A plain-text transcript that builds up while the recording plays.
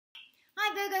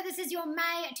Hi Virgo, this is your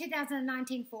May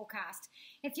 2019 forecast.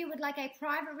 If you would like a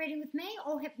private reading with me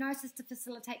or hypnosis to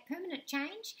facilitate permanent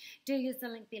change, do use the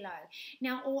link below.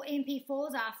 Now all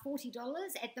MP4s are $40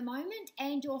 at the moment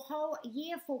and your whole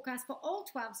year forecast for all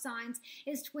 12 signs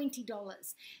is $20.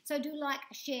 So do like,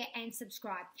 share and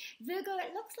subscribe. Virgo,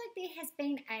 it looks like there has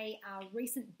been a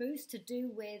recent boost to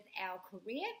do with our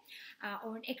career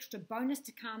or an extra bonus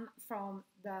to come from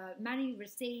the money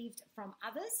received from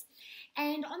others.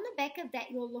 And on the back of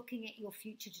that, you're looking at your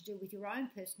future to do with your own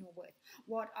personal worth.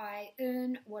 What I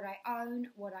earn, what I own,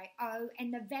 what I owe,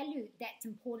 and the value that's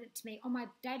important to me on my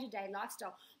day-to-day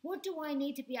lifestyle. What do I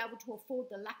need to be able to afford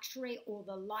the luxury or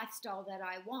the lifestyle that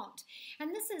I want?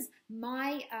 And this is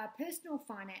my personal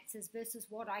finances versus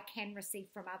what I can receive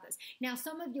from others. Now,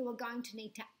 some of you are going to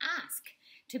need to ask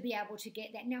to be able to get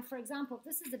that. Now, for example, if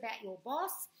this is about your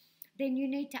boss, then you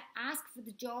need to ask for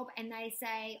the job and they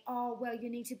say, oh, well, you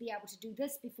need to be able to do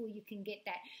this before you can get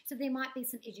that. So there might be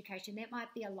some education, there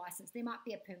might be a license, there might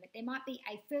be a permit, there might be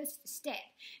a first step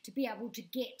to be able to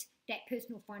get that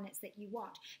personal finance that you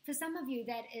want. For some of you,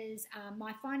 that is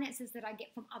my finances that I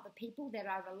get from other people that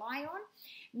I rely on.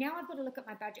 Now I've got to look at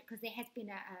my budget because there has been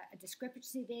a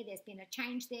discrepancy there, there's been a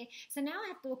change there. So now I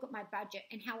have to look at my budget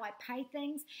and how I pay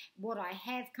things, what I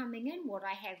have coming in, what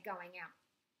I have going out.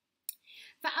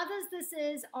 For others, this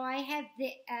is, I have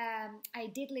a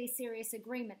deadly serious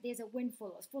agreement. There's a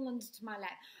windfall. It's fallen into my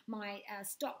lap. My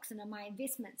stocks and my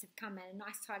investments have come in, a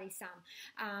nice tidy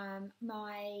sum.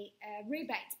 My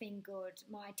rebate's been good.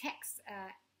 My tax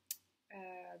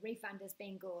refund has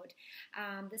been good.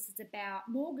 This is about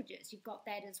mortgages. You've got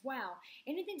that as well.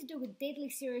 Anything to do with deadly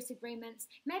serious agreements.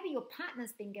 Maybe your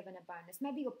partner's been given a bonus.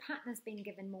 Maybe your partner's been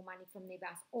given more money from their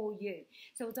boss or you.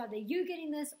 So it's either you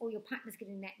getting this or your partner's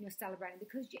getting that and you're celebrating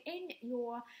because you're in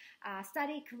your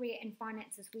study, career and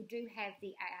finances. We do have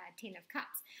the 10 of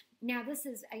Cups. Now this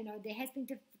is, there has been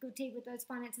difficulty with those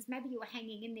finances. Maybe you were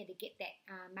hanging in there to get that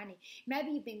money.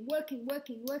 Maybe you've been working,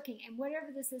 and whatever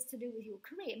this is to do with your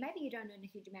career, maybe you don't earn a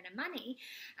huge amount of money.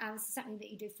 This is something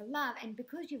that you do for love, and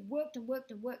because you've worked and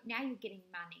worked and worked, now you're getting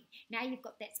money. Now you've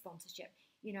got that sponsorship.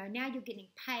 Now you're getting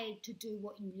paid to do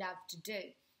what you love to do.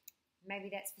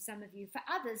 Maybe that's for some of you. For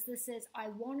others, this is, I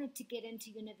wanted to get into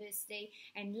university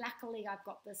and luckily I've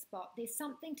got this spot. There's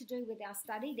something to do with our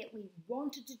study that we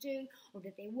wanted to do or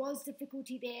that there was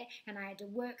difficulty there and I had to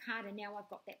work hard and now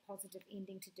I've got that positive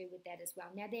ending to do with that as well.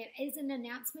 Now there is an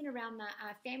announcement around the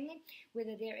family,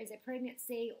 whether there is a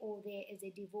pregnancy or there is a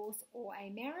divorce or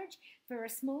a marriage. For a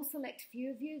small select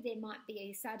few of you, there might be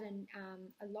a sudden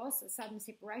a loss, a sudden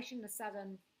separation, a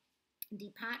sudden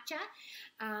departure,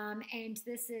 and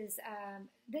this is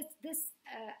this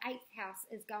eighth house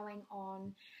is going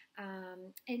on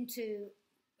into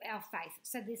our faith.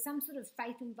 So there's some sort of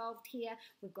faith involved here.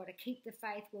 We've got to keep the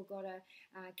faith. We've got to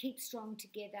keep strong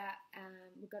together.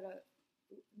 We've got to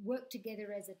work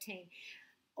together as a team.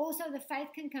 Also, the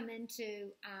faith can come into,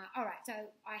 all right, so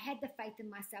I had the faith in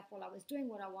myself while I was doing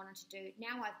what I wanted to do.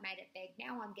 Now I've made it big.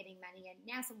 Now I'm getting money in.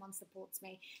 Now someone supports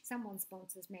me. Someone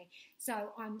sponsors me.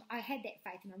 So I had that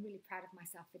faith and I'm really proud of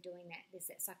myself for doing that. There's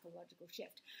that psychological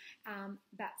shift.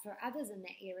 But for others in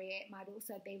that area, it might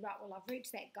also be, right, well, I've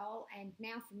reached that goal and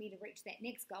now for me to reach that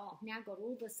next goal, I've now got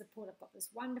all this support. I've got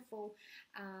this wonderful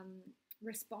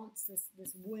response,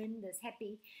 this win, this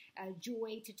happy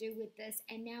joy to do with this,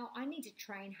 and now I need to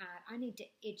train hard, I need to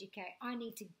educate, I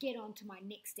need to get on to my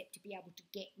next step to be able to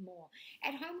get more.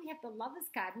 At home we have the Lovers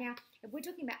card. Now if we're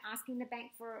talking about asking the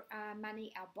bank for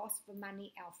money, our boss for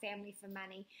money, our family for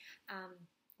money,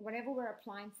 whatever we're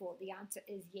applying for, the answer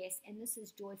is yes, and this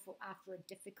is joyful after a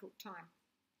difficult time.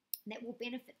 That will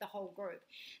benefit the whole group.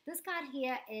 This card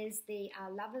here is the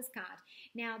Lovers card.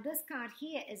 Now this card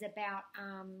here is about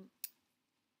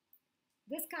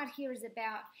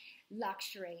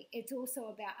luxury. It's also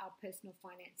about our personal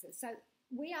finances. So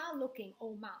we are looking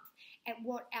all month at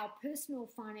what our personal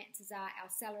finances are, our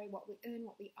salary, what we earn,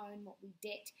 what we own, what we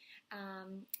debt,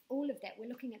 all of that. We're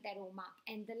looking at that all month.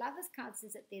 And the Lovers card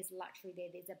says that there's luxury there,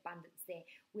 there's abundance there.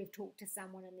 We've talked to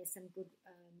someone and there's some good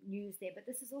news there. But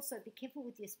this is also, be careful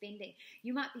with your spending.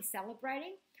 You might be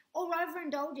celebrating or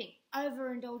overindulging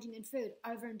in food,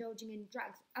 overindulging in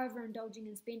drugs, overindulging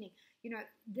in spending.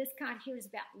 This card here is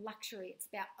about luxury. It's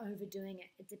about overdoing it.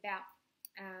 It's about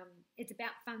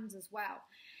funds as well.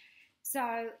 So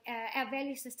our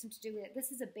value system to do with it.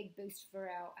 This is a big boost for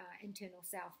our internal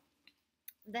self.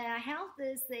 The health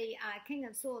is the King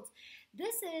of Swords.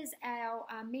 This is our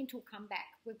mental comeback.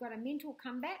 We've got a mental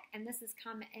comeback, and this has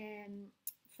come in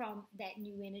from that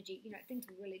new energy. Things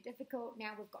were really difficult.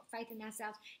 Now we've got faith in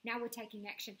ourselves. Now we're taking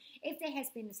action. If there has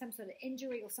been some sort of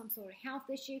injury or some sort of health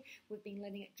issue, we've been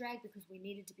letting it drag because we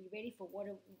needed to be ready for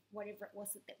whatever it was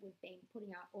that we've been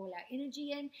putting all our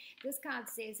energy in. This card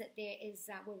says that there is,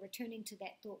 we're returning to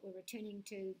that thought. We're returning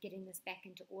to getting this back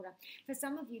into order. For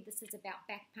some of you, this is about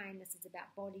back pain. This is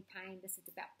about body pain. This is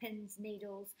about pins,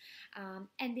 needles.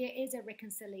 And there is a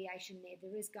reconciliation there.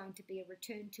 There is going to be a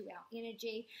return to our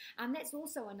energy. That's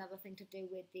also another thing to do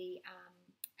with the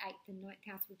 8th and 9th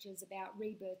house, which is about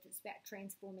rebirth. It's about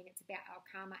transforming. It's about our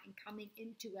karma and coming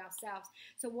into ourselves.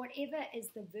 So whatever is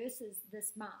the verses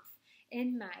this month,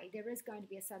 in May, there is going to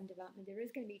be a sudden development. There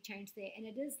is going to be change there. And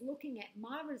it is looking at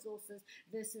my resources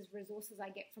versus resources I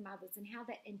get from others and how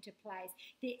that interplays.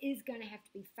 There is going to have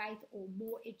to be faith or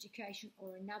more education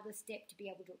or another step to be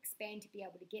able to expand, to be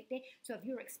able to get there. So if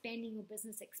you're expanding your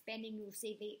business, expanding your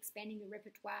CV, expanding your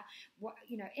repertoire,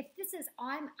 if this is,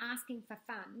 I'm asking for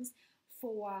funds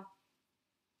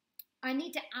I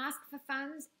need to ask for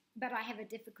funds, but I have a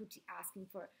difficulty asking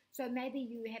for it. So maybe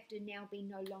you have to now be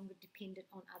no longer dependent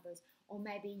on others, or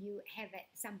maybe you have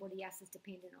somebody else is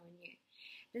dependent on you.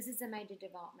 This is a major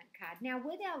development card. Now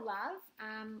with our love,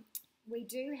 we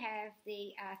do have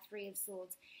the 3 of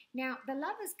Swords. Now the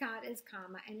Lovers card is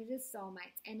karma, and it is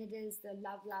soulmates, and it is the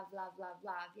love, love, love, love,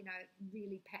 love,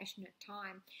 really passionate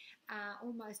time,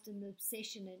 almost an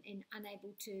obsession and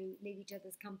unable to leave each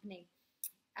other's company.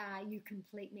 You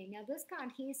complete me. Now this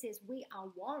card here says we are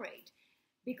worried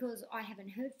because I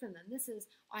haven't heard from them. This is,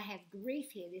 I have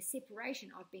grief here. There's separation.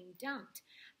 I've been dumped.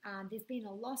 There's been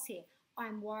a loss here.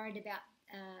 I'm worried about,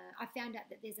 I found out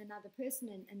that there's another person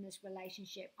in this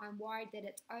relationship. I'm worried that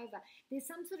it's over. There's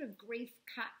some sort of grief,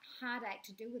 heartache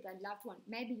to do with a loved one.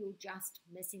 Maybe you're just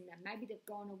missing them. Maybe they've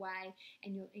gone away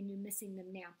and you're missing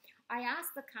them now. I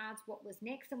asked the cards what was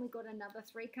next, and we got another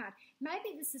 3 card.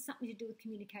 Maybe this is something to do with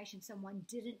communication. Someone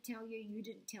didn't tell you, you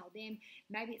didn't tell them.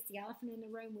 Maybe it's the elephant in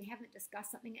the room. We haven't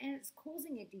discussed something, and it's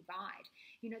causing a divide.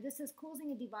 This is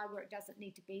causing a divide where it doesn't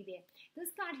need to be there.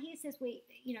 This card here says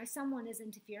someone is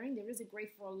interfering. There is a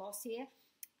grief for a loss here.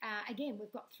 Again,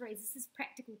 we've got 3s. This is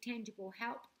practical, tangible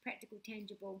help, practical,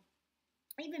 tangible,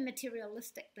 even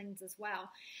materialistic things as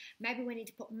well. Maybe we need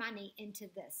to put money into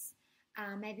this.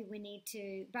 Maybe we need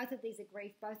to, both of these are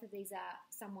grief, both of these are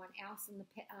someone else in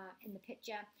the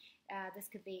picture. This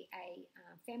could be a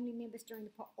family member stirring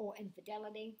the pot or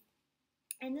infidelity.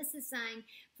 And this is saying,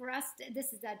 for us,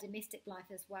 this is our domestic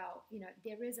life as well.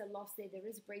 There is a loss there, there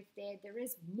is grief there, there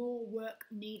is more work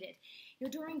needed. Your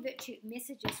Enduring Virtue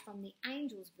messages from the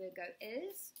angels, Virgo,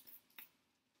 is...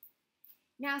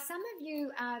 Now, some of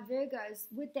you Virgos,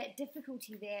 with that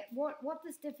difficulty there, what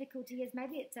this difficulty is,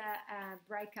 maybe it's a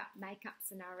breakup, make-up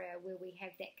scenario where we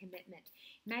have that commitment.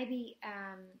 Maybe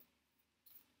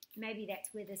that's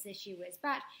where this issue is.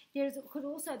 But there could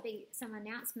also be some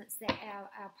announcements that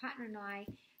our partner and I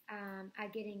are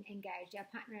getting engaged. Our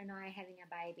partner and I are having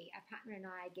a baby. Our partner and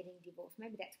I are getting divorced.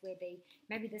 Maybe that's where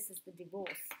maybe this is the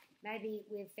divorce. Maybe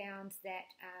we've found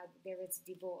that there is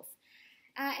divorce.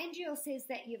 Angel says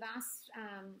that you've asked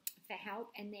for help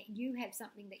and that you have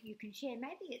something that you can share.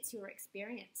 Maybe it's your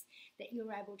experience that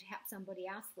you're able to help somebody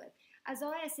else with.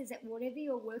 Isaiah says that whatever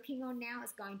you're working on now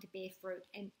is going to bear fruit,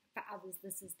 and for others,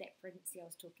 this is that pregnancy I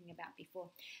was talking about before.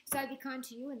 So be kind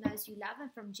to you and those you love,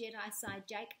 and from Jedi side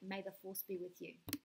Jake, may the force be with you.